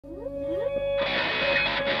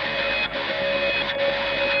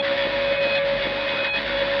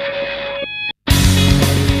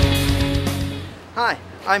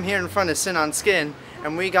I'm here in front of Sin on Skin,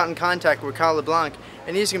 and we got in contact with Carl LeBlanc,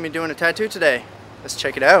 and he's going to be doing a tattoo today. Let's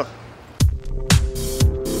check it out.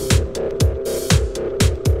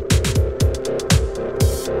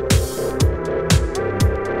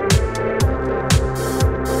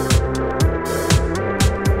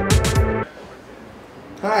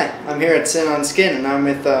 Hi, I'm here at Sin on Skin, and I'm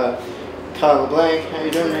with Carl LeBlanc. How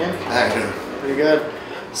you doing, man? How you doing? Pretty good.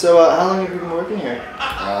 So, how long have you been working here?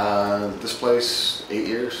 This place, 8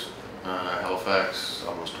 years. Halifax,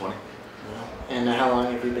 almost 20. And how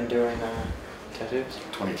long have you been doing tattoos?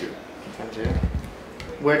 22. 22.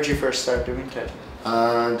 Where did you first start doing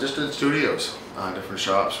tattoos? Just in studios, different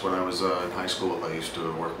shops. When I was in high school, I used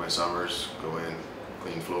to work my summers, go in,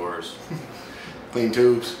 clean floors, clean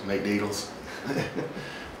tubes, make needles.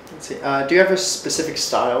 Let's see. Do you have a specific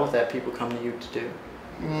style that people come to you to do?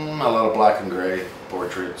 A lot of black and gray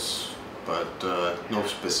portraits, but no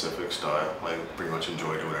specific style. I pretty much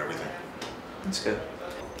enjoy doing everything. That's good.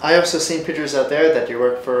 I also seen pictures out there that you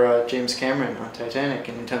worked for James Cameron on Titanic.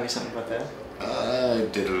 Can you tell me something about that? I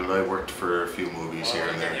did it. I worked for a few movies here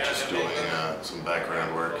and there, just doing some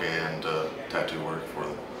background work and tattoo work for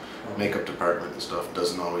the makeup department and stuff.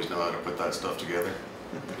 Doesn't always know how to put that stuff together.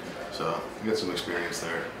 So, I got some experience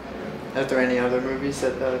there. Are there any other movies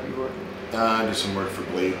that you worked in? I did some work for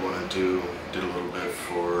Blade 1 and 2, did a little bit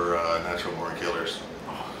for Natural Born Killers.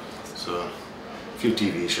 So, a few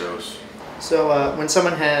TV shows. So, when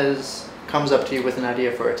someone comes up to you with an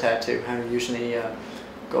idea for a tattoo, how do you usually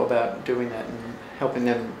go about doing that and helping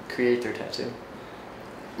them create their tattoo?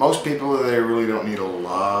 Most people, they really don't need a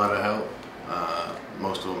lot of help.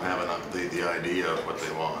 Most of them have the idea of what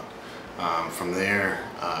they want. From there,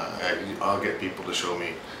 I'll get people to show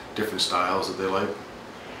me different styles that they like,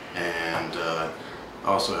 and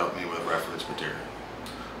also help me with reference material.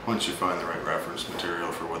 Once you find the right reference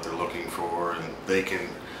material for what they're looking for, and they can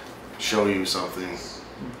show you something,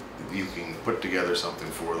 you can put together something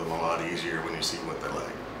for them a lot easier when you see what they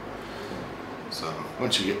like. So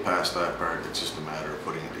once you get past that part, it's just a matter of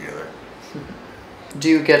putting it together. Do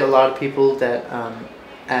you get a lot of people that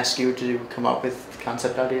ask you to come up with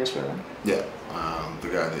concept ideas for them? Yeah, the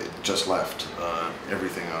guy that just left,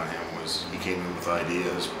 everything on him was, he came in with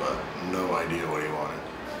ideas, but no idea what he wanted.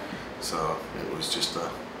 So it was just a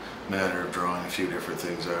matter of drawing a few different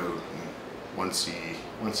things out. And once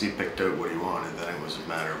he picked out what he wanted, then it was a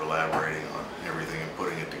matter of elaborating on everything and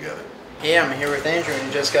putting it together. Yeah, I'm here with Andrew, and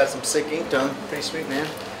you just got some sick ink done. Pretty sweet, man.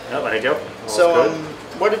 Yeah, thank you. So,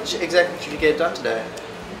 what exactly did you get done today?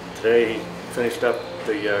 Today, he finished up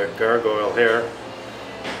the gargoyle here.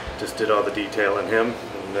 Just did all the detail in him,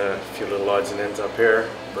 and a few little odds and ends up here,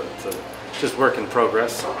 but just work in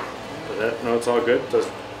progress. But no, it's all good. Does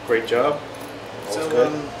a great job. So,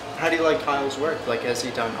 good. How do you like Kyle's work? Like, has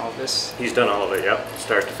he done all this? He's done all of it, yep,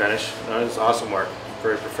 start to finish. It's awesome work.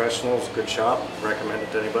 Very professional. It's a good shop. Recommend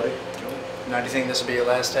it to anybody. Now, do you think this will be your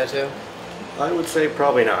last tattoo? I would say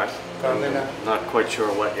probably not. Probably not. Not quite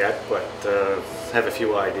sure what yet, but have a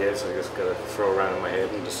few ideas. I just gotta throw around in my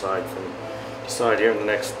head and decide here in the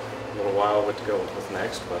next little while what to go with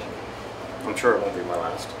next. But I'm sure it won't be my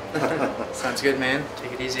last. Sounds good, man.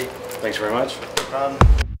 Take it easy. Thanks very much. No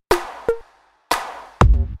problem.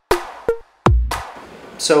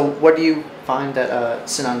 So, what do you find that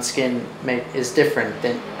Sin on Skin is different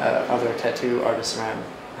than other tattoo artists around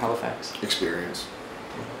Halifax? Experience.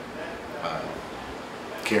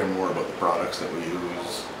 Care more about the products that we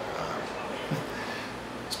use,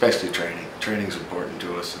 especially training. Training's important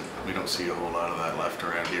to us, and we don't see a whole lot of that left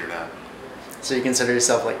around here now. So you consider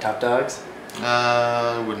yourself like top dogs?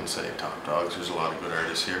 I wouldn't say top dogs. There's a lot of good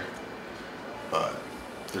artists here, but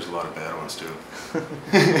there's a lot of bad ones too.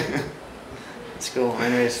 That's cool.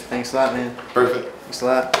 Anyways, thanks a lot, man. Perfect. Thanks a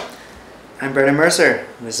lot. I'm Brendan Mercer,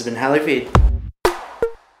 and this has been HaliFEED.